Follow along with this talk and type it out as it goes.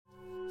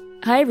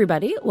Hi,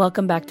 everybody.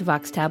 Welcome back to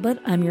Vox Tablet.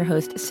 I'm your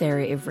host,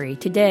 Sarah Ivry.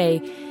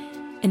 Today,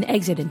 an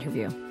exit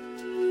interview.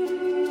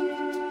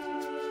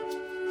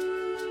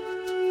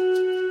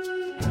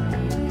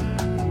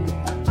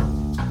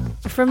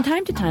 From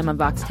time to time on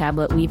Vox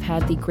Tablet, we've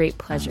had the great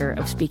pleasure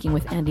of speaking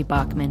with Andy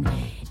Bachman.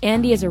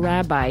 Andy is a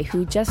rabbi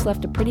who just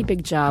left a pretty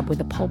big job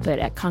with a pulpit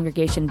at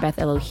Congregation Beth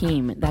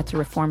Elohim. That's a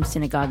Reform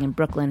synagogue in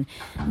Brooklyn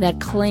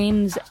that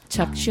claims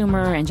Chuck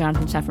Schumer and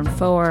Jonathan Safran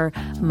Foer,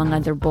 among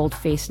other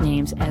bold-faced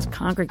names, as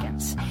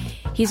congregants.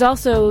 He's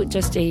also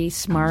just a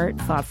smart,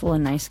 thoughtful,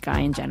 and nice guy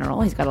in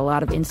general. He's got a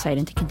lot of insight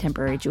into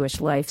contemporary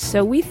Jewish life.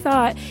 So we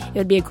thought it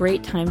would be a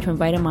great time to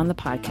invite him on the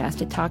podcast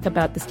to talk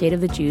about the state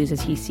of the Jews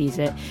as he sees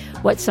it,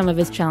 what some of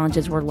his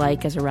challenges were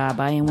like as a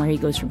rabbi, and where he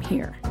goes from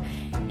here.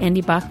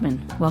 Andy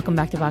Bachman, welcome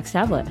back to Vox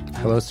Tablet.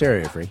 Hello,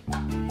 Sarah Ivry.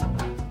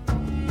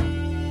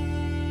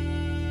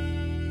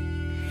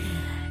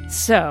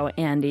 So,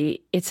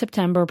 Andy, it's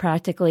September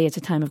practically. It's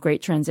a time of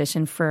great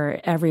transition for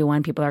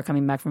everyone. People are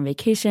coming back from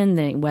vacation.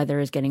 The weather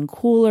is getting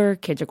cooler.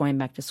 Kids are going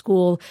back to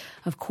school.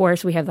 Of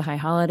course, we have the high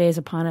holidays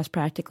upon us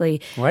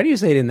practically. Why do you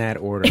say it in that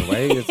order?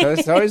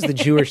 It's always the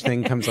Jewish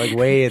thing comes like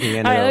way at the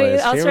end of the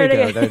list.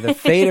 Here we go. The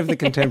fate of the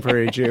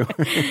contemporary Jew.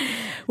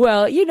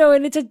 Well,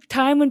 and it's a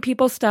time when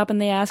people stop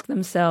and they ask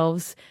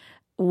themselves,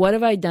 what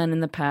have I done in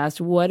the past?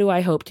 What do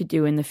I hope to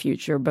do in the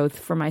future, both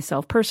for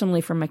myself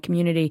personally, for my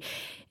community?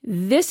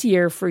 This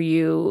year for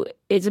you,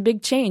 it's a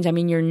big change. I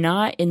mean, you're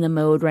not in the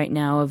mode right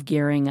now of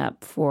gearing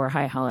up for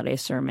high holiday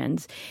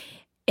sermons.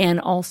 And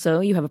also,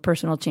 you have a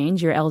personal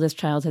change. Your eldest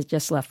child has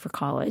just left for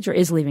college or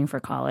is leaving for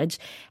college.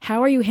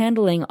 How are you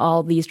handling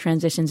all these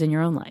transitions in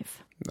your own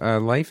life?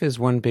 Life is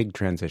one big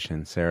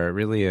transition, Sarah. It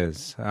really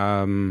is.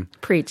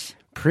 Preach.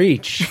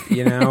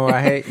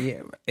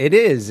 It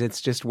is.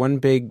 It's just one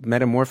big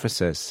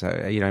metamorphosis.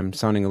 I'm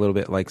sounding a little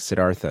bit like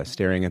Siddhartha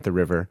staring at the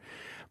river.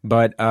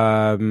 But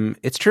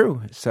it's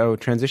true. So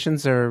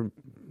transitions are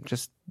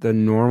just the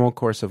normal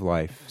course of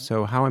life.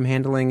 So how I'm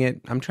handling it,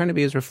 I'm trying to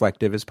be as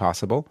reflective as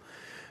possible.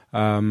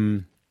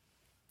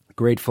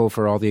 Grateful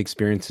for all the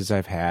experiences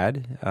I've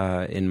had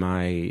in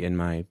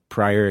my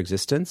prior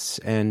existence,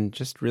 and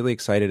just really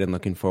excited and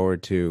looking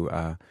forward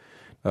to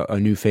a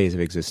new phase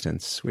of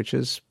existence, which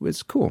is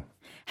cool.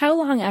 How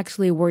long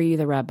actually were you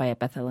the rabbi at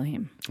Beth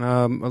Elohim?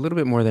 A little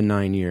bit more than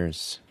 9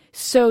 years.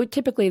 So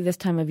typically this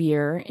time of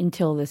year,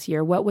 until this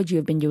year, what would you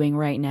have been doing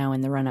right now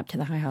in the run-up to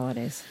the high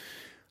holidays?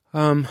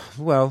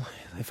 Well,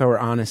 if I were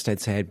honest, I'd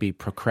say I'd be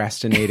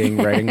procrastinating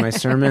writing my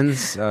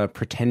sermons,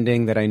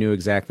 pretending that I knew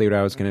exactly what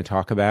I was going to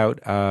talk about.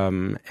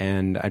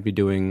 And I'd be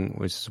doing,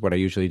 which is what I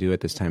usually do at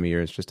this time of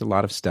year, is just a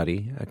lot of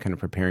study, kind of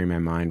preparing my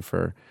mind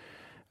for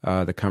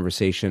the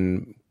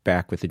conversation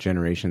back with the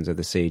generations of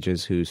the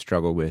sages who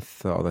struggle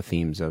with all the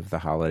themes of the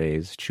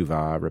holidays,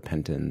 tshuva,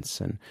 repentance,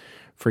 and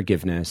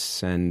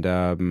forgiveness, and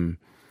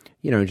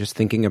just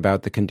thinking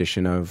about the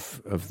condition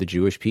of the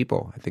Jewish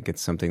people. I think it's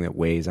something that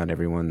weighs on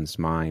everyone's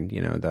mind.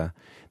 The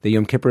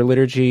Yom Kippur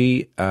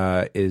liturgy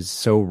is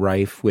so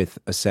rife with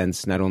a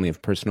sense not only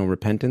of personal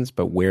repentance,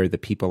 but where the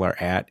people are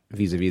at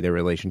vis-a-vis their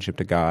relationship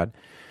to God.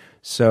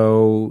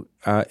 So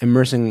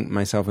immersing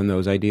myself in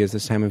those ideas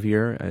this time of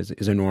year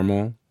is a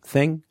normal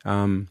thing.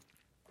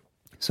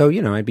 So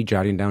I'd be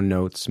jotting down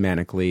notes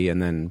manically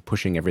and then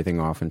pushing everything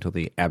off until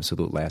the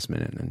absolute last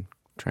minute and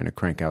trying to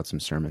crank out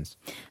some sermons.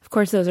 Of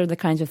course, those are the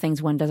kinds of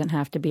things one doesn't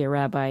have to be a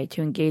rabbi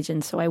to engage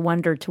in. So I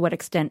wonder, to what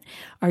extent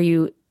are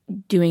you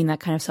doing that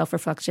kind of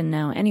self-reflection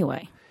now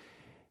anyway?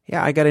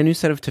 Yeah, I got a new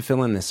set of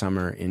tefillin this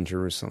summer in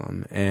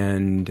Jerusalem,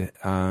 and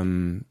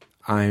I'm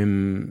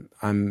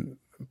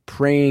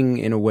praying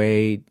in a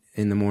way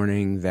in the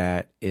morning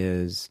that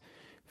is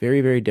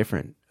very, very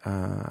different.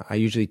 I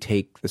usually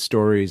take the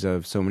stories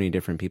of so many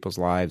different people's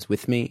lives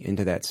with me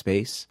into that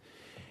space.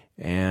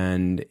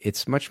 And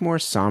it's much more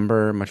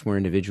somber, much more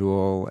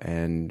individual,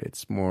 and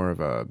it's more of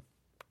a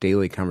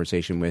daily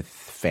conversation with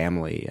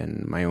family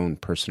and my own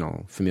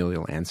personal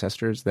familial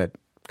ancestors that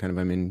kind of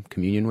I'm in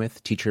communion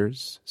with,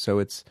 teachers. So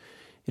it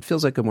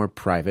feels like a more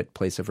private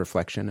place of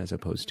reflection as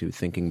opposed to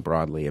thinking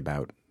broadly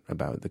about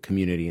the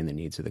community and the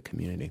needs of the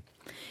community.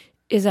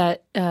 Is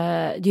that,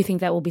 do you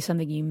think that will be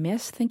something you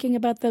miss, thinking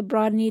about the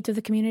broad needs of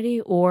the community,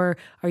 or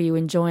are you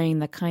enjoying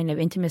the kind of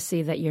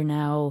intimacy that you're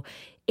now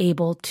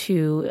able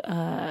to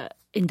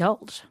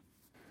indulge?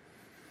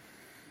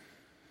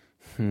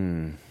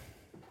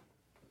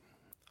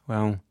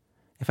 Well,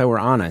 if I were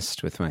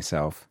honest with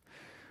myself,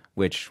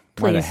 which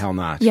Please. Why the hell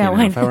not? Yeah,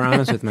 why if I were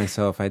honest with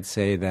myself, I'd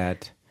say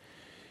that,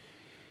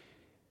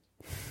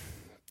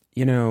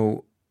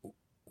 here's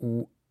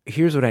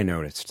what I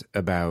noticed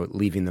about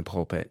leaving the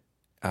pulpit.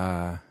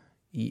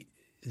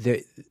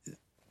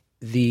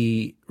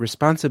 The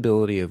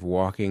responsibility of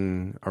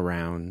walking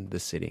around the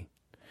city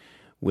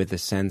with a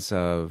sense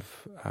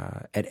of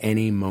at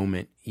any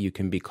moment you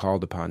can be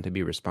called upon to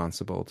be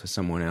responsible to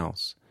someone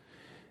else,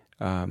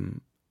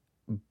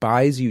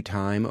 buys you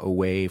time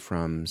away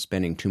from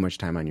spending too much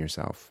time on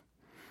yourself.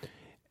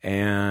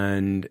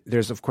 And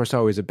there's, of course,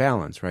 always a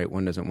balance, right?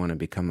 One doesn't want to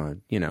become a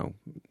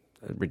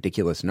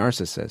ridiculous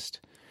narcissist.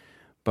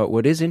 But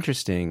what is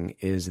interesting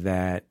is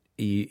that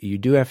you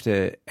do have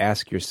to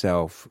ask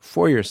yourself,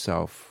 for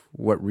yourself,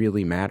 what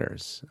really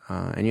matters.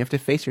 And you have to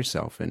face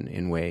yourself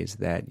in ways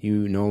that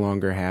you no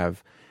longer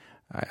have,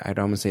 I'd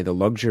almost say, the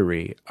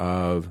luxury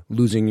of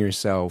losing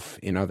yourself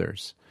in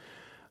others.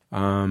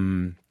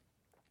 And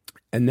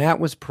that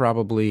was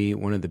probably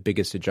one of the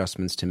biggest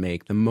adjustments to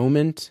make. The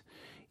moment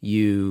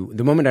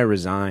I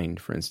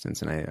resigned, for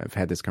instance, and I've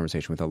had this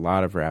conversation with a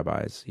lot of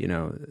rabbis,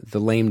 the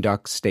lame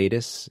duck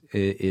status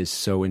is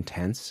so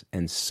intense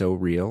and so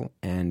real,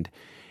 and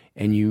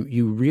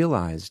you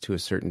realize to a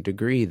certain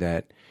degree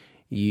that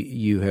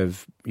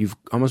you've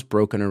almost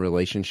broken a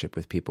relationship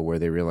with people where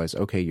they realize,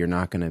 okay, you're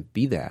not going to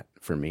be that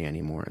for me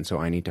anymore, and so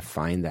I need to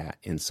find that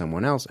in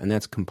someone else, and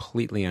that's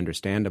completely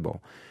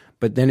understandable.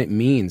 But then it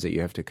means that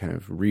you have to kind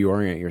of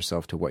reorient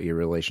yourself to what your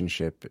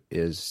relationship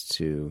is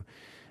to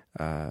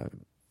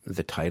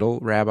the title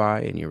rabbi,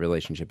 and your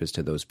relationship is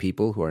to those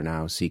people who are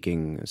now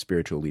seeking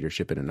spiritual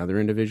leadership in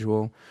another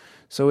individual.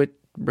 So it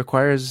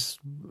requires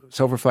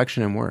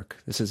self-reflection and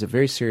work. This is a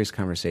very serious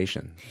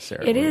conversation,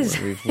 Sarah. It is.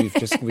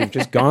 We've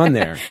just gone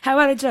there. How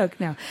about a joke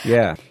now?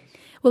 Yeah.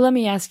 Well, let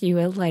me ask you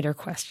a lighter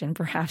question,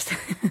 perhaps.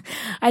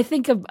 I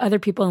think of other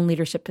people in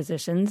leadership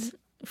positions,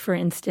 for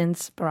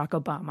instance, Barack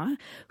Obama,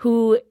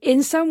 who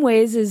in some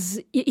ways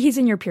he's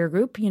in your peer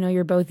group.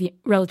 You're both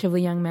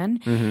relatively young men.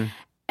 Mm-hmm.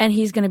 And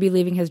he's going to be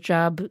leaving his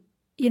job,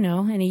 in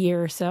a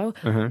year or so.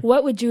 Uh-huh.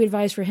 What would you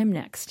advise for him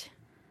next?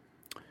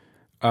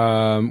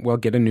 Well,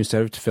 get a new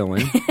set of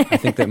tefillin. I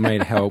think that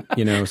might help,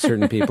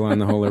 certain people on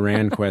the whole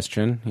Iran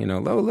question.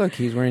 Look,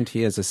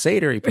 he has a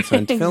Seder, he puts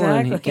on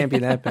tefillin. Exactly. He can't be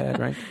that bad,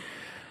 right?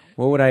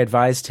 What would I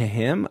advise to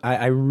him?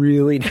 I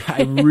really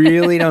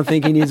don't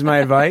think he needs my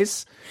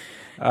advice.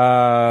 He's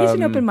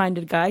an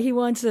open-minded guy. He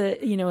wants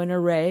an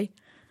array.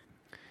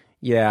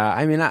 Yeah,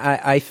 I mean,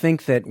 I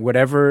think that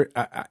whatever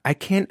I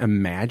can't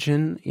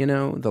imagine,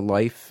 the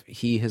life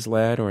he has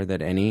led or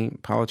that any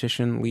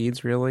politician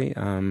leads, really.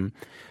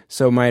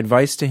 So my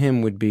advice to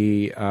him would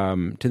be,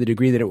 to the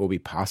degree that it will be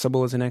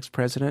possible as the next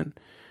president,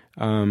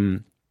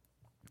 to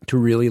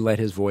really let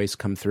his voice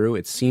come through.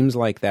 It seems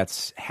like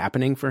that's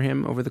happening for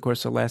him over the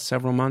course of the last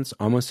several months,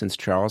 almost since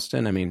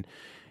Charleston. I mean,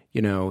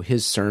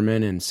 his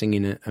sermon and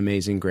singing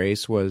Amazing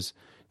Grace was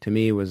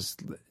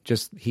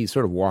just, he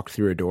sort of walked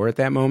through a door at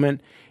that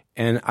moment.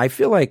 And I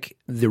feel like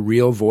the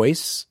real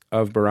voice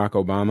of Barack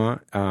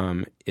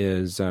Obama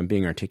is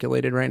being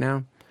articulated right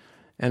now.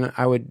 And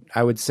I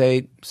would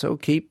say, so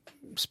keep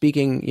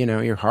speaking,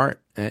 your heart.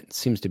 It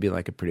seems to be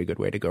like a pretty good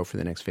way to go for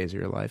the next phase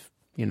of your life,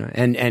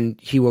 and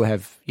he will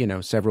have,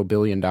 several $1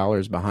 billion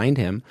behind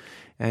him,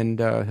 and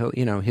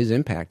he'll, his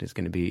impact is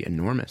going to be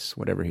enormous,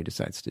 whatever he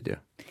decides to do.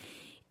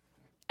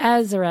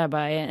 As a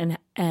rabbi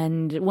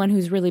and one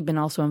who's really been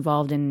also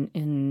involved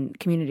in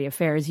community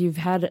affairs, you've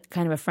had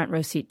kind of a front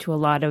row seat to a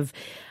lot of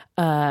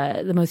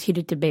the most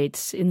heated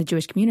debates in the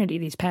Jewish community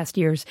these past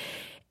years.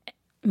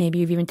 Maybe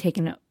you've even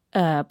taken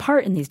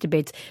part in these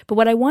debates. But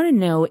what I want to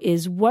know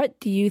is, what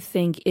do you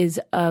think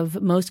is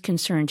of most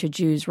concern to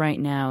Jews right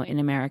now in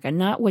America?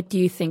 Not what do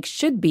you think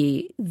should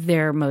be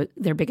their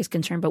biggest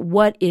concern, but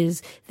what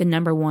is the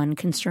number one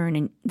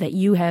concern that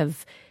you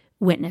have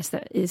witnessed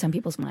that is on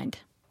people's mind?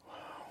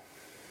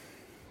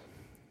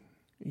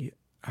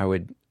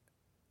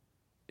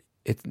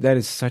 That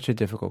is such a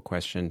difficult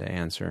question to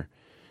answer.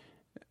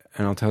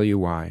 And I'll tell you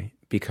why.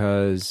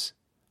 Because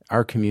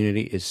our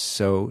community is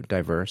so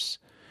diverse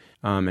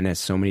and has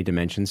so many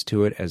dimensions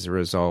to it as a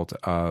result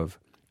of,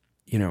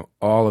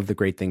 all of the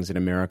great things that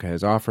America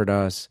has offered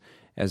us,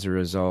 as a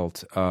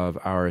result of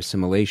our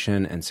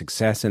assimilation and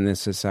success in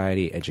this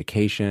society,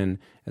 education,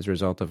 as a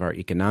result of our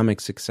economic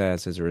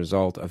success, as a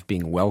result of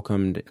being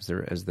welcomed,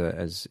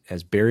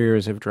 as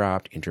barriers have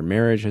dropped,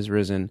 intermarriage has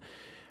risen.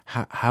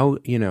 How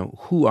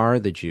who are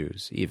the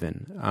Jews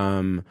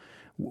even?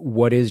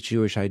 What is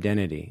Jewish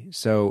identity?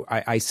 So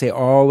I say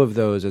all of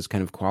those as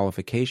kind of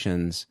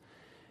qualifications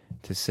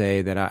to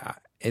say that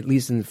at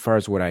least as far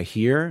as what I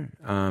hear,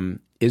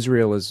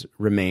 Israel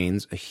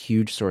remains a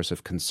huge source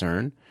of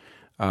concern,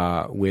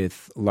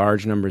 with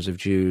large numbers of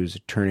Jews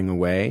turning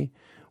away,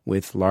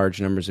 with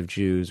large numbers of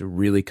Jews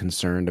really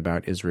concerned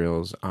about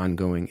Israel's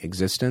ongoing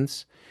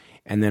existence.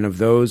 And then of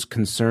those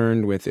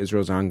concerned with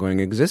Israel's ongoing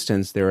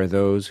existence, there are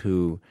those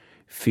who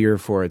fear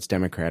for its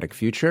democratic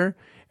future,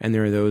 and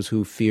there are those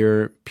who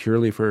fear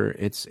purely for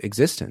its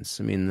existence.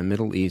 I mean, the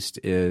Middle East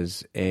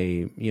is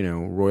a,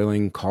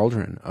 roiling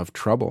cauldron of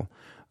trouble.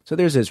 So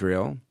there's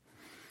Israel.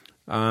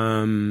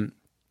 And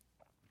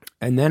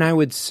then I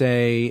would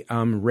say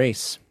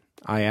race.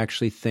 I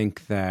actually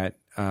think that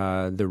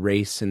the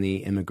race and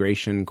the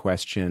immigration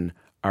question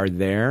are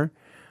there.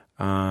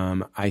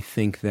 I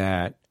think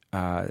that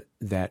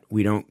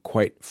we don't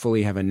quite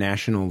fully have a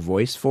national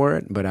voice for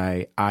it, but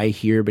I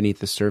hear beneath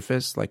the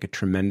surface like a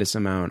tremendous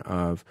amount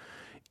of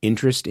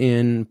interest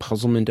in,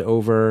 puzzlement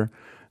over,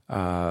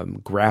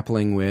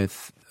 grappling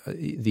with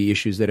the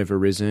issues that have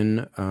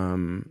arisen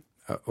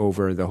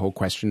over the whole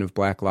question of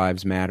Black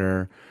Lives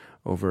Matter,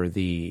 over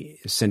the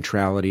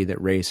centrality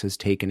that race has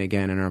taken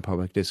again in our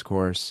public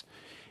discourse.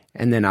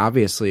 And then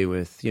obviously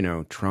with,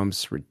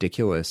 Trump's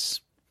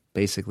ridiculous,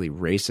 basically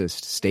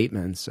racist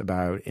statements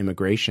about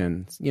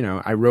immigration,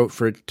 I wrote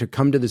to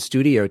come to the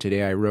studio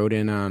today, I wrote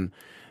in on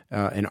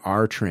an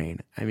R train.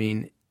 I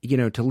mean,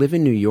 to live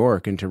in New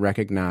York and to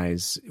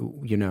recognize,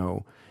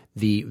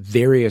 the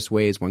various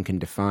ways one can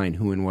define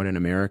who and what an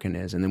American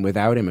is. And then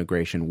without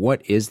immigration,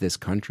 what is this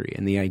country?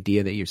 And the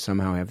idea that you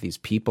somehow have these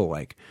people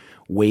like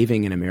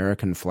waving an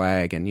American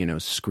flag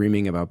and,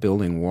 screaming about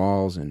building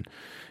walls and,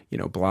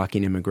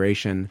 blocking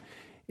immigration,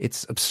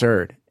 it's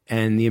absurd.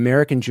 And the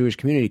American Jewish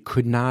community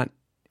could not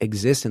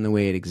exist in the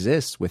way it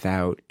exists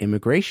without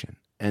immigration.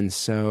 And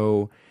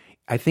so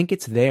I think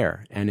it's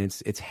there, and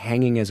it's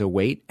hanging as a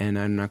weight, and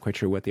I'm not quite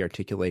sure what the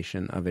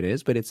articulation of it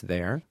is, but it's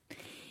there.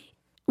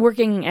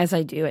 Working as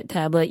I do at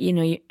Tablet,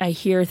 I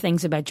hear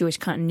things about Jewish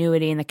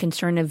continuity and the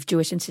concern of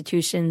Jewish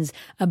institutions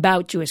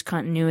about Jewish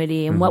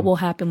continuity and what will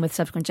happen with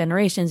subsequent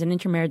generations and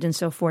intermarriage and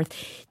so forth.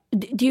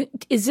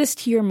 Is this,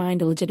 to your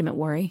mind, a legitimate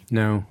worry?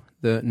 No,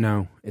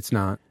 it's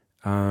not.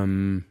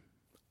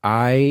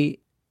 I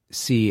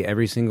see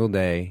every single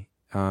day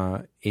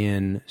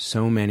in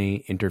so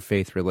many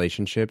interfaith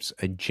relationships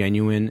a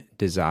genuine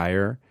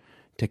desire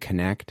to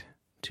connect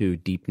to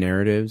deep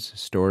narratives,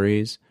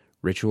 stories,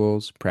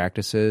 rituals,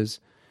 practices.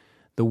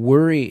 The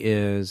worry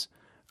is,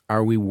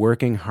 are we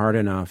working hard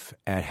enough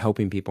at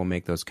helping people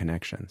make those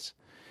connections?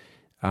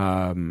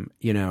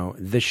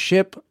 The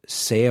ship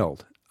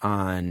sailed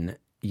on,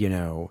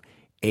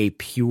 a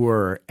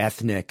pure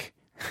ethnic,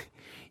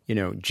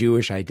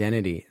 Jewish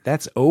identity.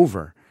 That's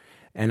over.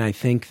 And I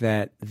think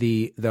that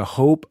the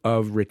hope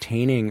of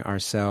retaining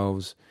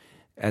ourselves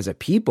as a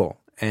people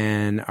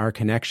and our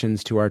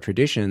connections to our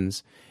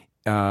traditions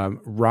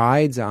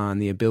rides on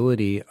the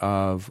ability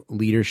of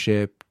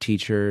leadership,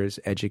 teachers,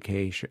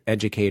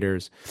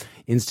 educators,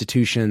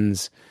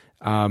 institutions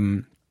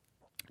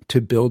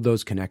to build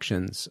those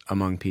connections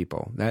among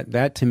people.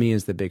 That to me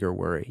is the bigger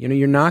worry.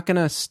 You're not going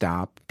to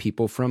stop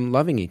people from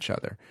loving each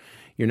other.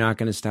 You're not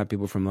going to stop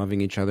people from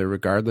loving each other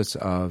regardless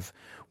of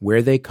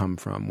where they come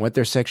from, what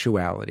their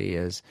sexuality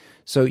is.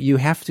 So you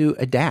have to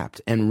adapt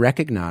and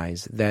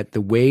recognize that the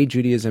way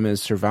Judaism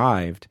has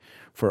survived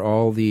for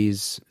all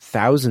these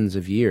thousands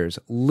of years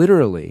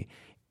literally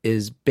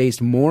is based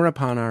more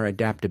upon our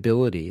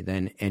adaptability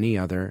than any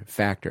other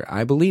factor.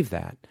 I believe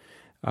that.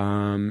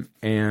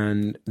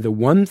 And the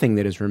one thing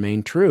that has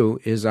remained true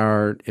is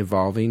our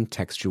evolving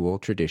textual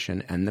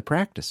tradition and the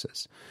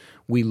practices.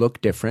 We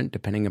look different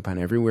depending upon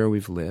everywhere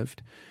we've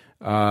lived,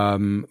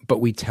 but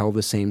we tell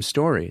the same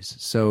stories.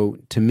 So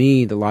to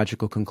me, the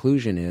logical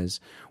conclusion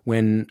is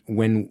when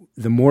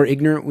the more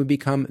ignorant we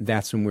become,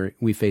 that's when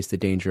we face the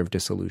danger of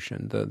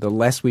dissolution. The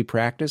less we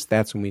practice,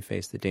 that's when we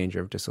face the danger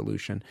of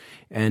dissolution.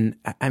 And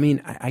I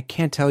mean, I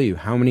can't tell you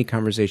how many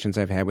conversations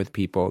I've had with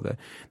people,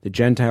 the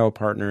Gentile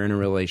partner in a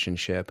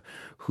relationship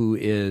who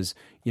is,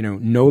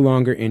 no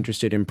longer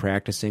interested in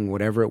practicing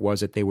whatever it was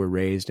that they were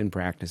raised in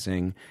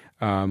practicing,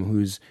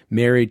 who's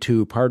married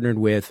to, partnered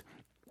with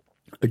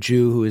a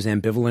Jew who is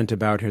ambivalent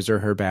about his or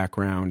her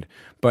background,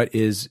 but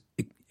is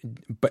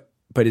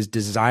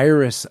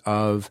desirous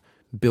of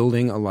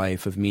building a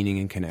life of meaning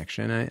and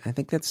connection. I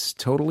think that's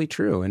totally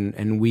true,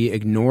 and we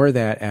ignore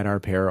that at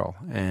our peril.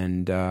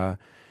 And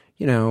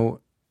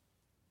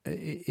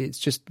it's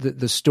just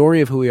the story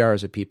of who we are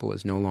as a people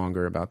is no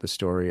longer about the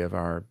story of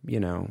our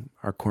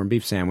corned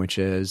beef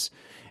sandwiches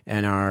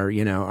and our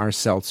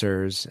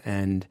seltzers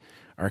and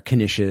our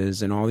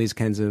knishes and all these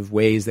kinds of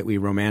ways that we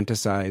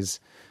romanticize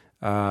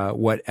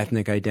what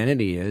ethnic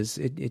identity is.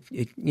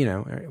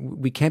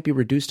 We can't be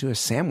reduced to a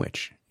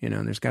sandwich.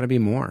 There's got to be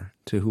more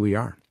to who we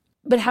are.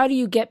 But how do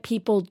you get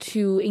people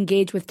to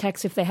engage with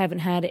text if they haven't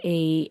had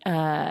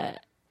a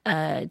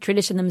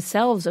tradition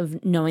themselves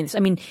of knowing this? I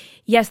mean,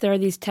 yes, there are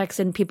these texts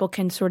and people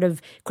can sort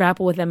of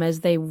grapple with them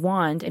as they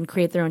want and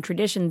create their own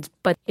traditions.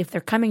 But if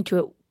they're coming to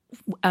it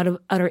out of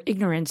utter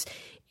ignorance,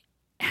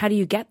 how do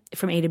you get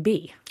from A to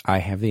B? I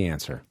have the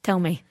answer. Tell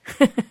me.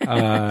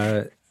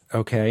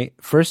 Okay.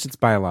 First, it's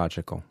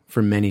biological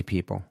for many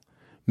people,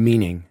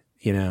 meaning,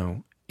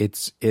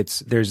 there's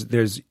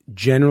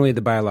generally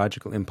the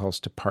biological impulse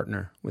to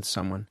partner with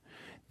someone.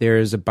 There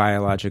is a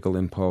biological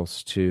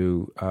impulse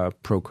to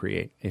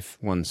procreate, if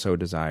one so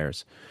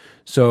desires.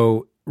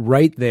 So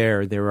right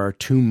there are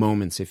two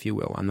moments, if you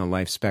will, on the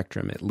life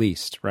spectrum at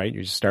least, right?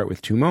 You just start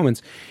with two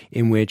moments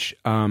in which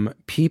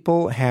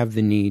people have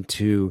the need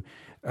to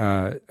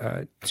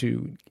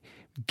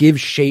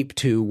give shape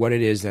to what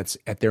it is that's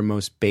at their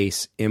most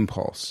base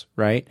impulse,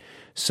 right?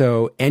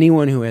 So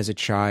anyone who has a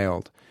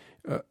child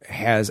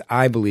has,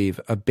 I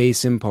believe, a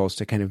base impulse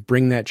to kind of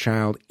bring that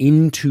child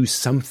into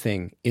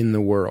something in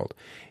the world.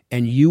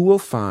 And you will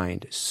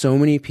find so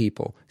many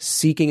people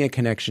seeking a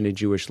connection to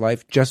Jewish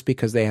life just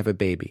because they have a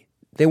baby.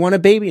 They want a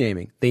baby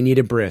naming. They need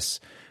a bris.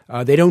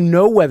 They don't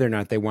know whether or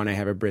not they want to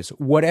have a bris.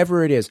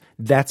 Whatever it is,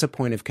 that's a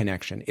point of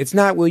connection. It's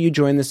not, will you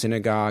join the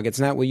synagogue? It's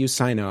not, will you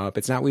sign up?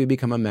 It's not, will you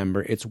become a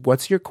member? It's,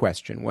 what's your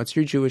question? What's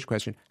your Jewish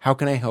question? How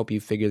can I help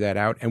you figure that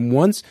out? And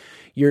once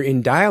you're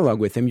in dialogue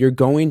with them, you're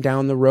going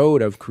down the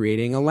road of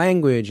creating a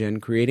language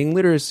and creating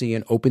literacy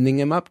and opening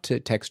them up to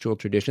textual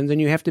traditions.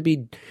 And you have to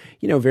be,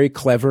 very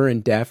clever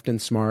and deft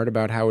and smart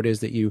about how it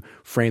is that you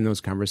frame those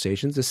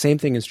conversations. The same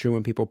thing is true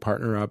when people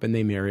partner up and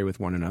they marry with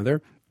one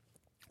another.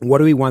 What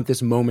do we want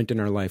this moment in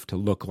our life to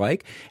look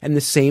like? And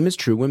the same is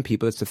true when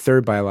people, it's the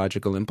third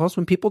biological impulse,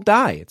 when people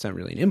die. It's not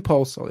really an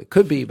impulse, well, it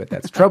could be, but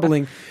that's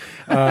troubling.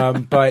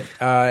 But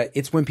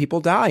it's when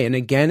people die. And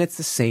again, it's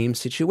the same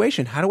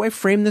situation. How do I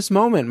frame this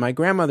moment? My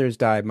grandmother has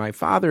died. My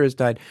father has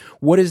died.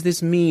 What does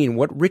this mean?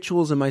 What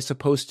rituals am I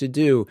supposed to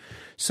do?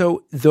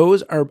 So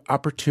those are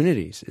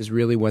opportunities, is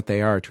really what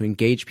they are, to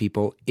engage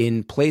people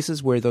in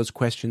places where those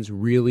questions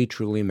really,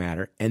 truly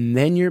matter. And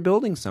then you're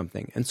building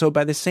something. And so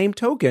by the same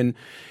token,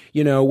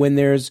 when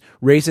there's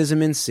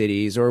racism in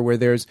cities, or where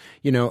there's,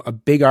 a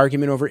big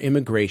argument over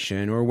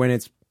immigration, or when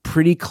it's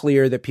pretty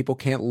clear that people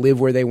can't live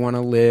where they want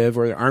to live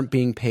or aren't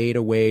being paid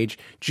a wage,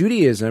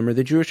 Judaism or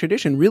the Jewish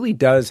tradition really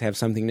does have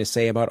something to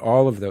say about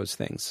all of those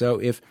things. So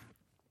if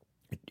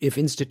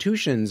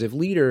institutions, if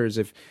leaders,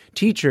 if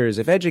teachers,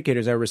 if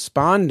educators are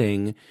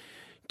responding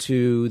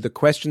to the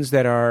questions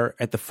that are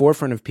at the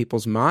forefront of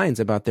people's minds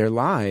about their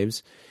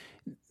lives,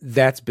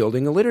 that's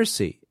building a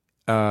literacy.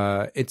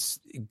 It's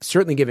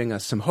certainly giving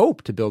us some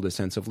hope to build a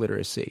sense of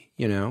literacy,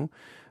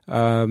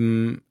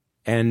 and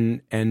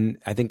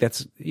I think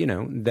that's,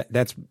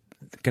 that's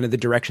kind of the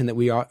direction that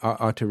we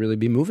ought to really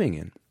be moving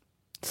in.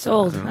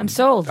 Sold. I'm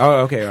sold.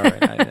 Oh, okay. All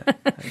right.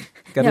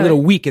 I got a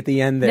little weak at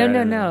the end there.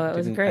 No. It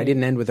was great. I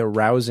didn't end with a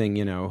rousing,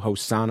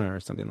 Hosanna or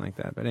something like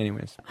that. But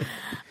anyways.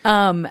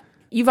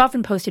 You've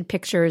often posted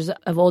pictures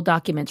of old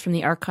documents from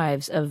the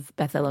archives of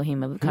Beth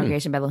Elohim, of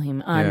Congregation Beth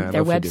Elohim, on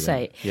their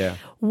website. Yeah.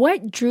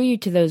 What drew you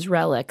to those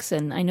relics?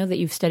 And I know that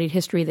you've studied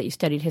history,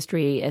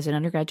 as an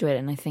undergraduate,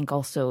 and I think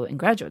also in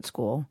graduate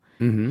school.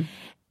 Mm-hmm.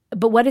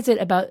 But what is it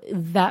about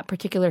that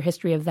particular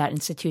history of that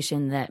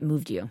institution that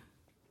moved you?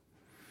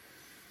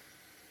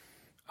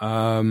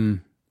 I'll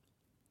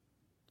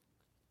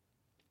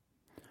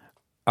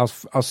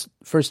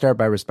first start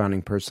by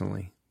responding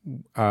personally.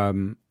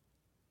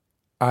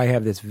 I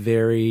have this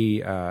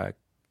very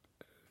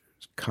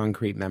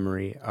concrete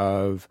memory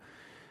of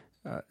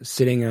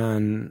sitting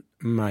on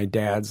my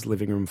dad's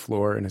living room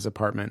floor in his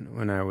apartment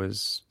when I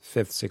was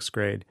 5th, 6th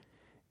grade,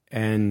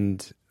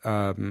 and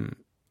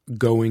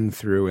going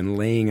through and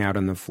laying out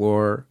on the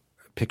floor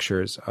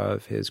pictures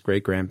of his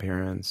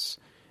great-grandparents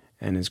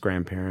and his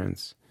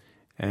grandparents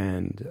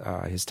and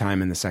his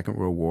time in the Second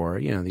World War,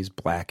 these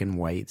black and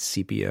white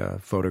sepia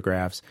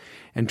photographs,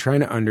 and trying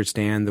to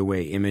understand the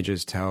way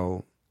images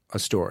tell a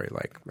story.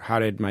 Like, how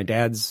did my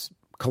dad's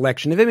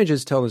collection of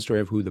images tell the story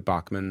of who the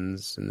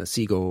Bachmans and the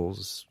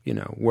Siegels,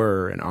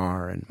 were and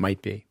are and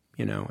might be,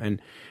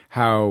 and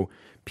how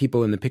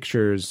people in the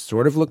pictures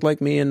sort of looked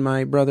like me and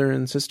my brother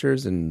and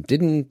sisters and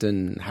didn't,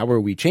 and how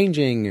are we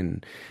changing,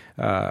 and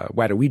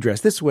why do we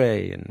dress this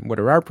way, and what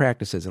are our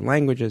practices and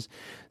languages?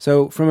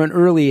 So from an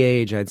early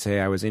age, I'd say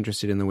I was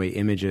interested in the way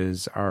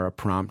images are a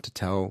prompt to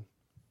tell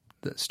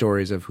the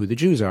stories of who the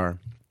Jews are.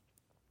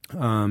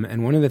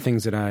 And one of the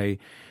things that I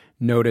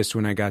noticed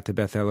when I got to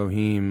Beth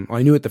Elohim,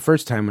 I knew it the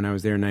first time when I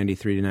was there in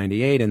 93 to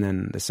 98, and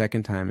then the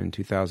second time in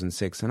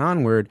 2006 and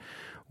onward,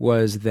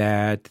 was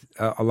that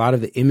a lot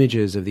of the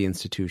images of the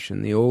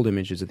institution, the old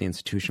images of the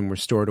institution, were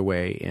stored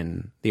away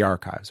in the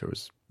archives.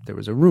 There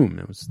was a room.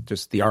 It was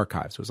just the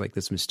archives. It was like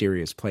this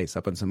mysterious place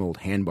up on some old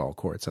handball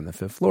courts on the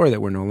 5th floor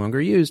that were no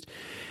longer used.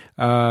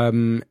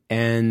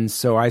 And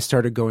so I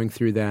started going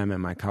through them,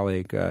 and my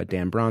colleague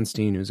Dan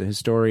Bronstein, who's a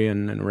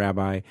historian and a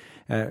rabbi,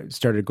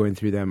 started going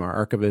through them. Our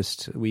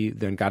archivist, we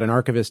then got an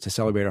archivist to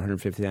celebrate our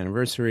 150th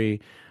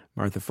anniversary,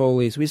 Martha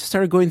Foley. So we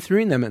started going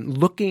through them and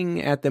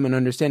looking at them and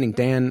understanding.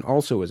 Dan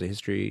also was a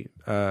history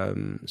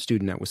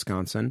student at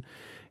Wisconsin.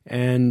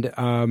 And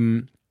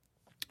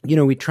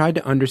we tried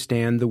to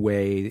understand the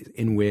way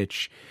in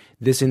which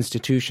this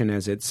institution,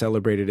 as it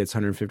celebrated its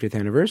 150th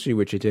anniversary,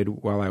 which it did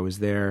while I was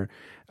there,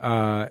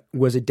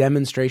 was a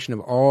demonstration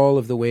of all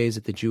of the ways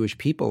that the Jewish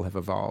people have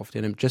evolved,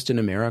 and just in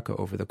America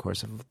over the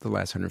course of the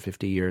last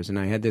 150 years. And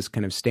I had this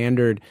kind of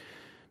standard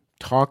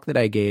talk that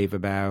I gave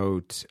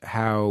about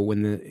how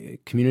when the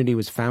community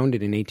was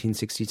founded in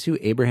 1862,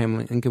 Abraham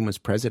Lincoln was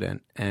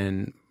president,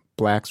 and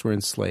blacks were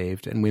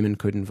enslaved, and women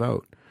couldn't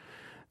vote.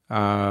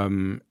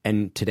 And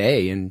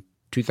today, in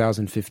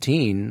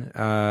 2015,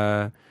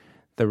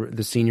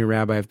 the senior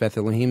rabbi of Beth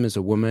Elohim is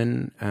a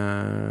woman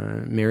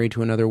married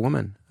to another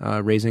woman,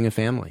 raising a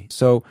family.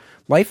 So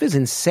life is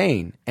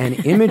insane,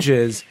 and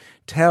images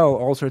tell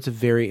all sorts of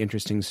very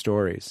interesting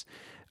stories.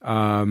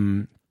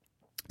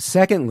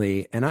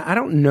 Secondly, and I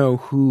don't know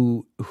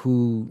who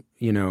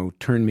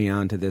turned me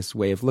on to this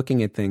way of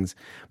looking at things,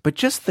 but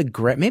just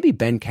maybe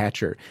Ben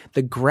Katcher,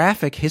 the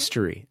graphic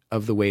history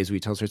of the ways we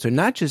tell stories. So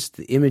not just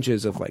the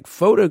images of like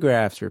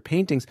photographs or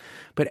paintings,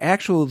 but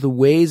the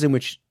ways in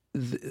which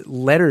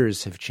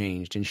letters have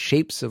changed and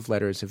shapes of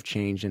letters have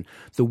changed and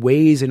the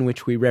ways in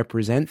which we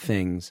represent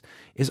things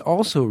is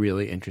also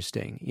really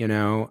interesting.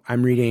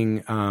 I'm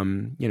reading,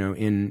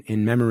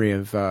 in memory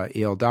of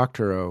E.L.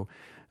 Doctorow,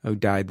 who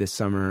died this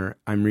summer,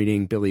 I'm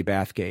reading Billy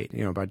Bathgate,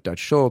 about Dutch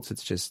Schultz.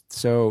 It's just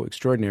so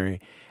extraordinary.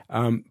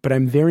 But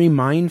I'm very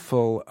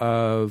mindful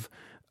of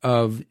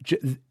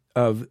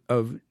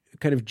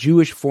kind of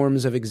Jewish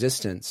forms of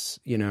existence,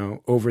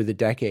 over the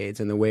decades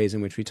and the ways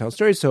in which we tell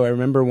stories. So I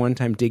remember one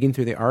time digging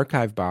through the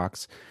archive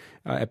box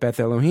at Beth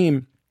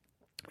Elohim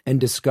and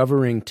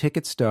discovering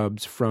ticket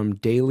stubs from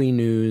Daily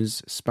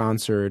News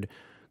sponsored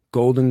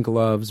Golden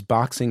Gloves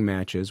boxing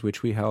matches,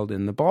 which we held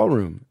in the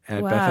ballroom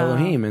at Beth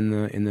Elohim in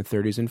the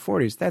 30s and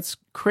 40s. That's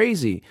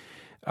crazy.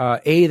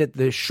 That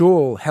the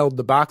shul held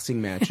the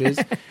boxing matches.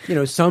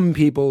 Some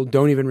people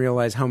don't even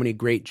realize how many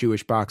great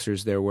Jewish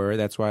boxers there were.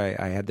 That's why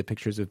I had the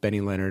pictures of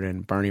Benny Leonard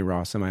and Barney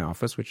Ross in my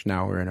office, which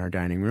now are in our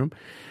dining room.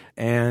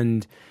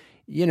 And,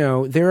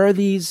 there are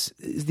these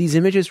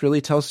images really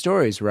tell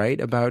stories,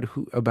 right? About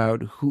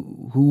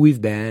who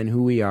we've been,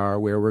 who we are,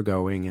 where we're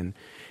going.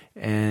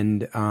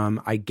 And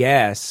I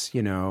guess,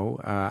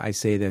 I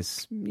say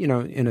this,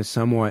 in a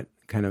somewhat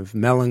kind of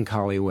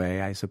melancholy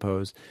way, I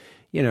suppose.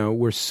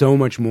 We're so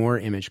much more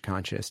image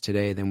conscious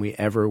today than we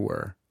ever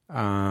were.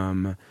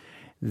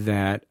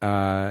 That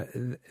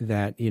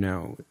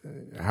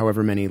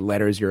however many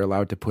letters you're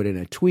allowed to put in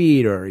a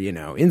tweet or,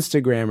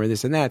 Instagram or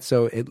this and that.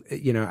 So,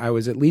 I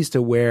was at least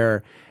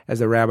aware as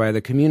a rabbi of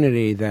the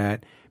community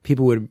that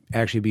people would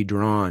actually be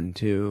drawn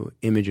to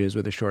images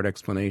with a short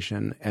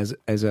explanation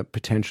as a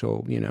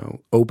potential,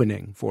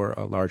 opening for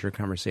a larger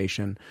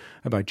conversation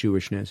about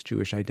Jewishness,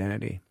 Jewish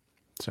identity.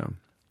 So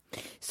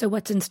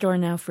what's in store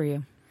now for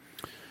you?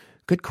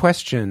 Good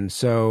question.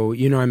 So,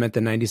 I'm at the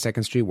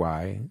 92nd Street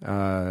Y.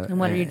 And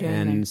what are you doing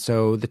And there?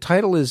 so the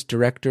title is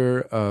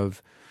Director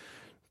of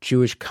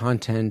Jewish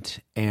Content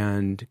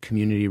and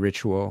Community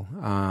Ritual.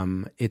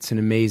 It's an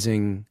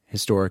amazing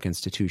historic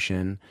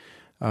institution.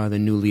 The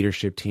new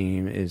leadership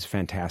team is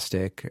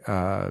fantastic.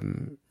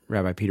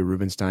 Rabbi Peter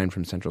Rubenstein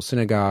from Central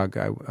Synagogue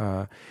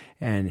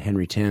and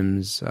Henry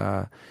Timms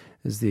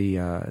is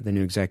the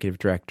new executive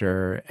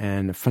director,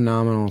 and a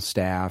phenomenal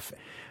staff.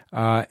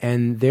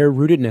 And their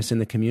rootedness in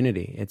the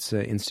community. It's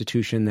an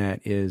institution that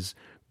is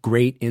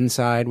great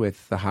inside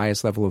with the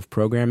highest level of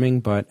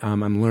programming, but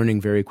I'm learning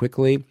very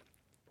quickly,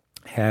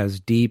 has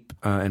deep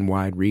and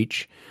wide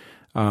reach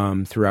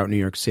throughout New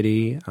York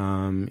City,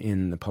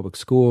 in the public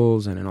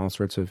schools and in all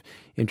sorts of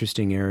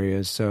interesting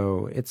areas.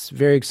 So it's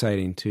very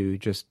exciting to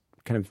just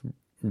kind of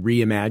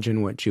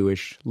reimagine what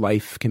Jewish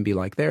life can be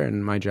like there,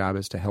 and my job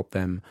is to help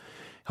them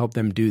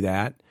do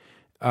that.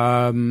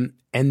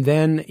 And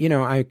then,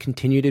 I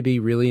continue to be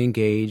really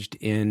engaged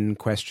in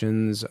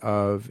questions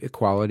of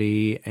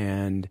equality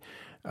and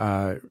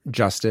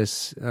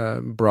justice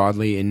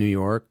broadly in New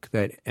York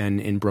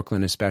and in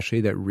Brooklyn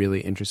especially, that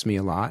really interests me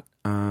a lot.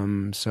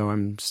 So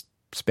I'm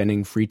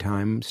spending free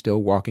time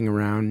still walking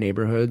around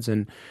neighborhoods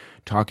and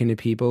talking to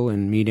people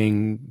and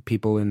meeting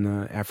people in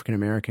the African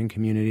American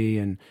community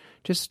and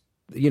just,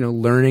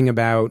 learning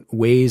about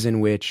ways in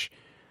which,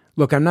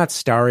 look, I'm not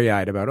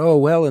starry-eyed about,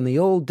 in the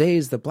old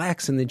days, the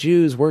blacks and the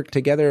Jews worked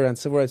together on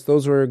civil rights.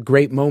 Those were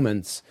great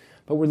moments.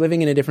 But we're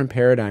living in a different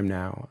paradigm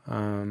now.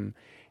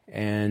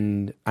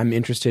 And I'm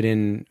interested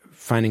in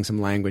finding some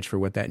language for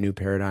what that new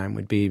paradigm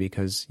would be,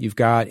 because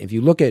if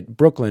you look at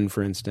Brooklyn,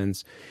 for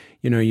instance,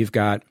 you've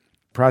got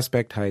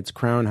Prospect Heights,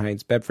 Crown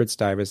Heights,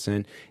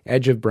 Bedford-Stuyvesant,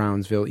 edge of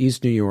Brownsville,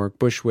 East New York,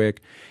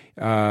 Bushwick.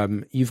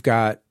 You've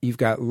got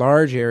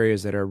large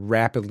areas that are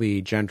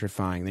rapidly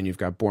gentrifying. Then you've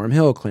got Boerum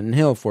Hill, Clinton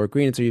Hill, Fort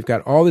Greene. And so you've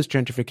got all this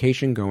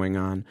gentrification going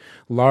on,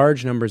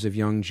 large numbers of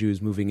young Jews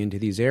moving into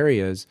these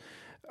areas.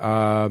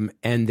 And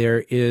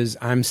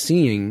I'm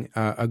seeing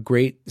a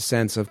great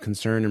sense of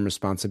concern and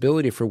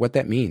responsibility for what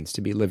that means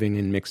to be living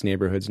in mixed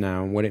neighborhoods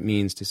now, and what it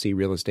means to see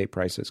real estate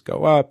prices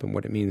go up, and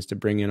what it means to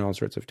bring in all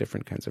sorts of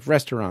different kinds of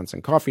restaurants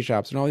and coffee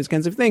shops and all these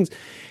kinds of things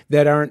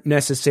that aren't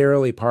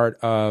necessarily part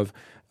of,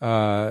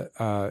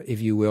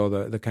 if you will,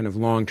 the kind of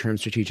long-term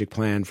strategic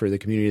plan for the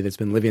community that's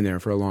been living there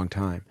for a long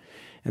time.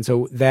 And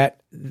so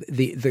that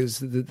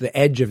the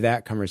edge of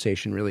that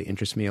conversation really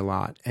interests me a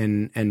lot,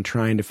 and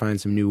trying to find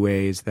some new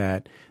ways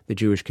that the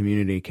Jewish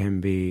community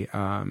can be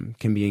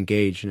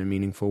engaged in a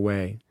meaningful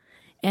way.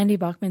 Andy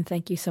Bachman,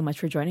 thank you so much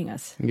for joining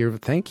us.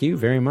 Thank you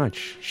very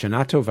much.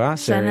 Shana Tova,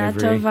 Sarah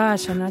Shana Tova,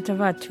 Shana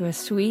Tova, to a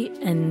sweet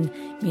and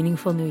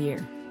meaningful new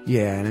year.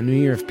 Yeah, and a new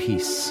year of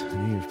peace. A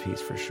new year of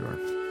peace for sure.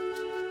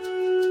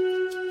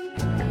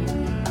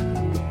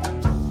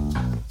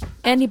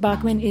 Andy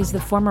Bachman is the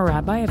former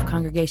rabbi of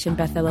Congregation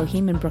Beth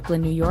Elohim in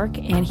Brooklyn, New York,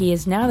 and he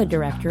is now the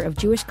director of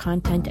Jewish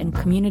Content and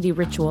Community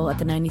Ritual at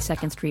the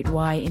 92nd Street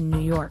Y in New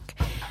York.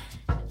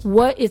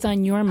 What is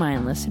on your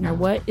mind, listener?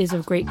 What is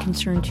of great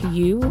concern to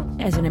you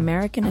as an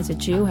American, as a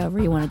Jew,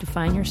 however you want to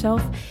define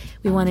yourself?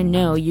 We want to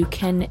know. You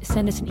can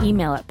send us an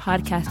email at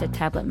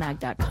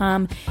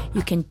podcast@tabletmag.com.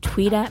 You can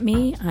tweet at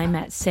me. I'm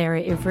at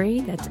Sarah Ivry.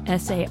 That's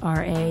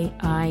SARAIVRY.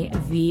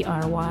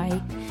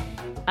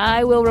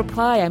 I will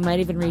reply. I might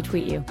even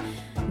retweet you.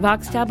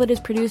 Vox Tablet is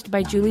produced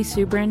by Julie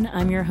Subrin.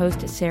 I'm your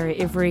host, Sarah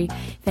Ivry.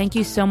 Thank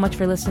you so much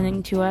for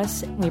listening to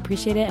us. We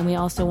appreciate it, and we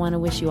also want to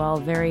wish you all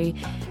a very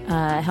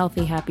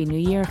healthy, happy New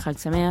Year, Chag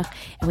Sameach.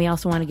 And we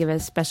also want to give a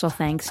special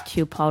thanks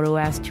to Paul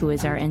Ruast, who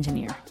is our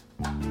engineer.